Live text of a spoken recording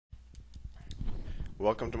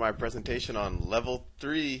Welcome to my presentation on level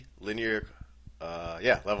 3 linear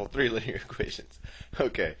level 3 linear equations.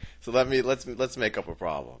 Okay, so let's make up a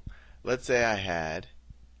problem. Let's say I had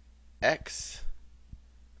x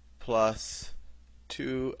plus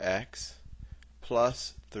 2x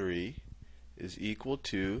plus 3 is equal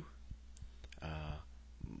to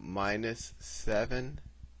minus 7x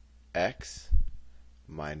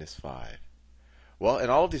minus 5. Well,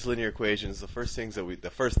 in all of these linear equations, the first thing that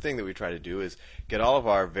we try to do is get all of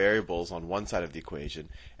our variables on one side of the equation,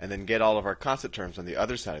 and then get all of our constant terms on the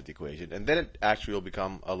other side of the equation, and then it actually will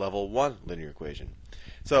become a level 1 linear equation.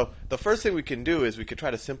 So the first thing we can do is we could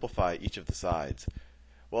try to simplify each of the sides.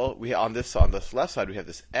 Well, on this left side we have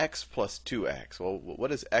this x plus 2x. Well,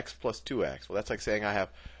 what is x plus 2x? Well, that's like saying I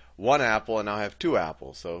have one apple and now I have two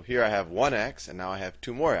apples. So here I have one x and now I have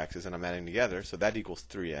two more x's and I'm adding together, so that equals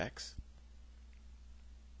 3x.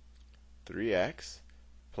 3x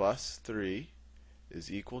plus 3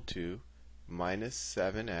 is equal to minus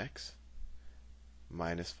 7x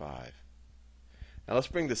minus 5. Now let's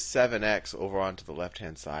bring the 7x over onto the left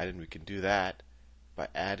hand side, and we can do that by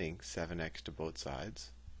adding 7x to both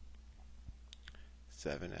sides.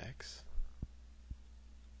 7x.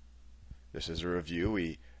 Just as a review,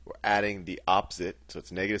 we're adding the opposite, so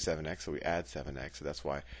it's negative 7x, so we add 7x, so that's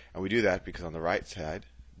why. And we do that because on the right side,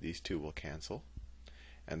 these two will cancel.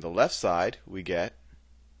 And the left side, we get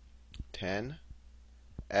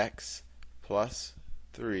 10x plus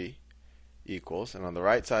 3 equals, and on the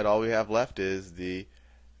right side, all we have left is the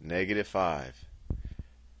negative 5.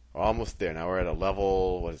 We're almost there. Now we're at a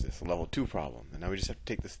level, what is this, a level 2 problem. And now we just have to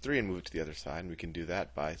take this 3 and move it to the other side, and we can do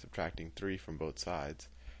that by subtracting 3 from both sides.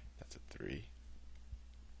 That's a 3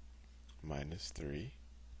 minus 3.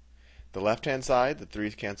 The left-hand side, the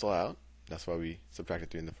 3's cancel out. That's why we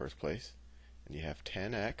subtracted 3 in the first place. And you have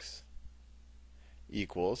 10x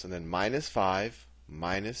equals, and then minus 5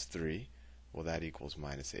 minus 3, well, that equals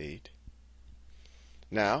minus 8.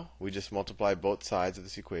 Now, we just multiply both sides of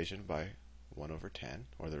this equation by 1 over 10,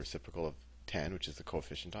 or the reciprocal of 10, which is the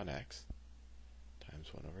coefficient on x,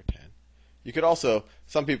 times 1 over 10. You could also,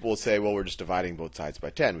 some people will say, well, we're just dividing both sides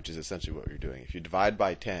by 10, which is essentially what you're doing. If you divide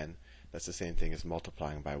by 10, that's the same thing as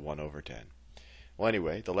multiplying by 1 over 10. Well,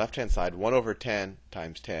 anyway, the left-hand side, 1 over 10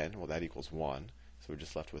 times 10, well, that equals 1. So we're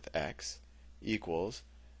just left with x equals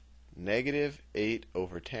negative 8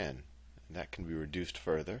 over 10. And that can be reduced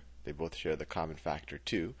further. They both share the common factor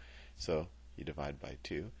 2. So you divide by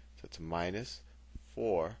 2. So it's minus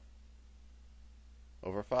 4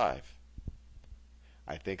 over 5.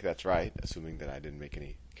 I think that's right, assuming that I didn't make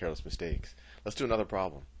any careless mistakes. Let's do another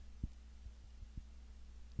problem.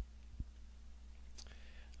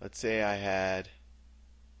 Let's say I had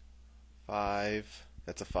 5,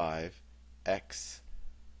 that's a 5, x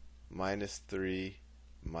minus 3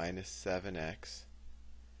 minus 7x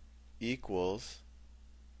equals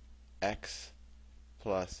x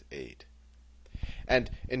plus 8. And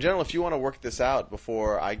in general, if you want to work this out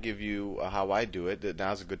before I give you how I do it,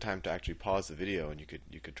 now's a good time to actually pause the video, and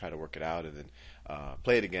you could try to work it out and then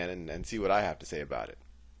play it again and see what I have to say about it.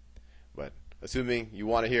 But assuming you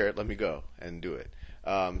want to hear it, let me go and do it.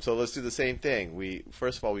 So let's do the same thing.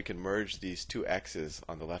 First of all, we can merge these two x's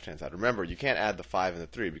on the left-hand side. Remember, you can't add the 5 and the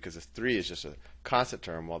 3 because this 3 is just a constant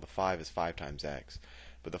term, while the 5 is 5 times x.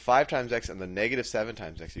 But the 5 times x and the negative 7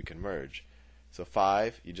 times x you can merge. So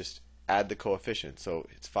 5, you just add the coefficient. So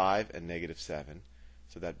it's 5 and negative 7.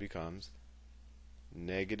 So that becomes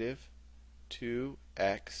negative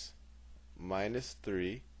 2x minus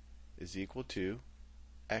 3 is equal to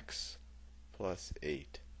x plus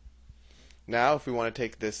 8. Now, if we want to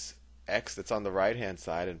take this x that's on the right-hand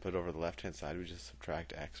side and put it over the left-hand side, we just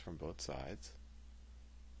subtract x from both sides.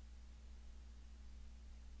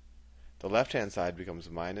 The left-hand side becomes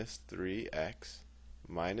minus 3x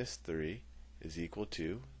minus 3 is equal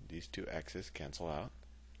to, these two x's cancel out,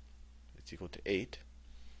 it's equal to 8.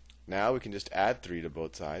 Now we can just add 3 to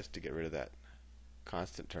both sides to get rid of that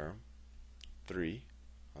constant term, 3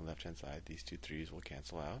 on the left-hand side. These two 3's will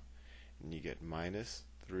cancel out, and you get minus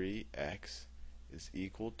 3x is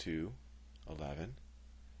equal to 11.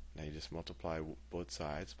 Now you just multiply both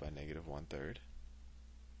sides by negative 1/3.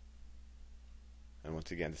 And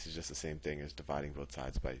once again, this is just the same thing as dividing both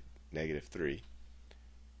sides by negative 3.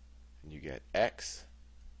 And you get x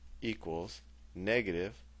equals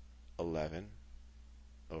negative 11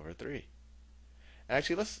 over 3. And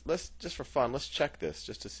actually, let's just for fun, let's check this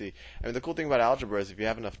just to see. I mean, the cool thing about algebra is if you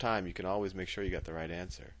have enough time, you can always make sure you got the right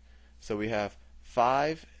answer. So we have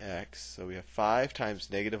 5x, so we have 5 times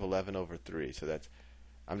negative 11 over 3. So that's,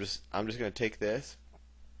 I'm just going to take this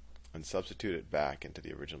and substitute it back into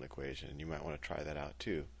the original equation, and you might want to try that out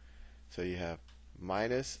too. So you have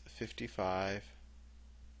minus 55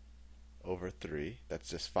 over 3. That's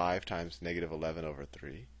just 5 times negative 11 over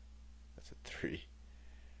 3. That's a 3.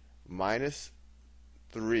 Minus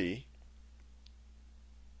 3.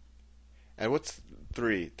 And what's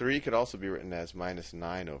 3? 3 could also be written as minus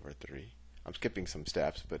 9 over 3. I'm skipping some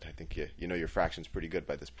steps, but I think you know your fraction's pretty good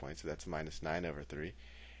by this point, so that's minus 9 over 3.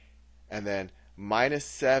 And then minus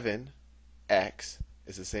 7x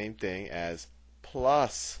is the same thing as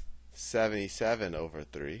plus 77 over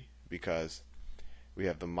 3, because we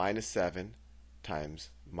have the minus 7 times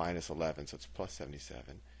minus 11, so it's plus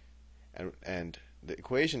 77. And the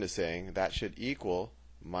equation is saying that should equal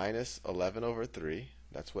minus 11 over 3,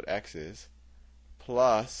 that's what x is,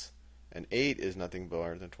 plus, and 8 is nothing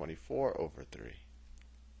more than 24 over 3.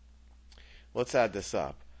 Let's add this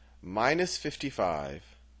up. Minus 55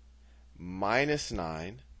 minus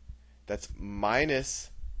 9, that's minus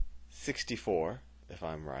 64, if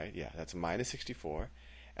I'm right. Yeah, that's minus 64.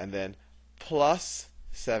 And then plus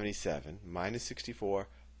 77, minus 64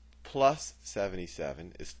 plus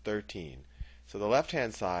 77 is 13. So the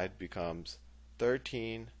left-hand side becomes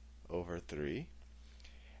 13 over 3.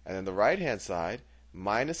 And then the right-hand side,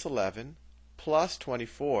 minus 11 plus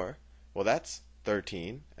 24, well, that's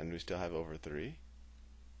 13, and we still have over 3.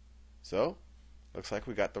 So, looks like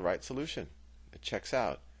we got the right solution. It checks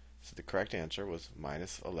out. So the correct answer was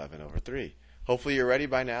minus 11 over 3. Hopefully you're ready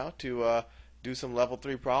by now to do some level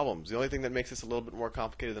 3 problems. The only thing that makes this a little bit more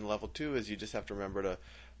complicated than level 2 is you just have to remember to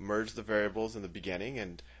merge the variables in the beginning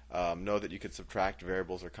and know that you could subtract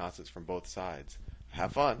variables or constants from both sides.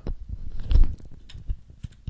 Have fun.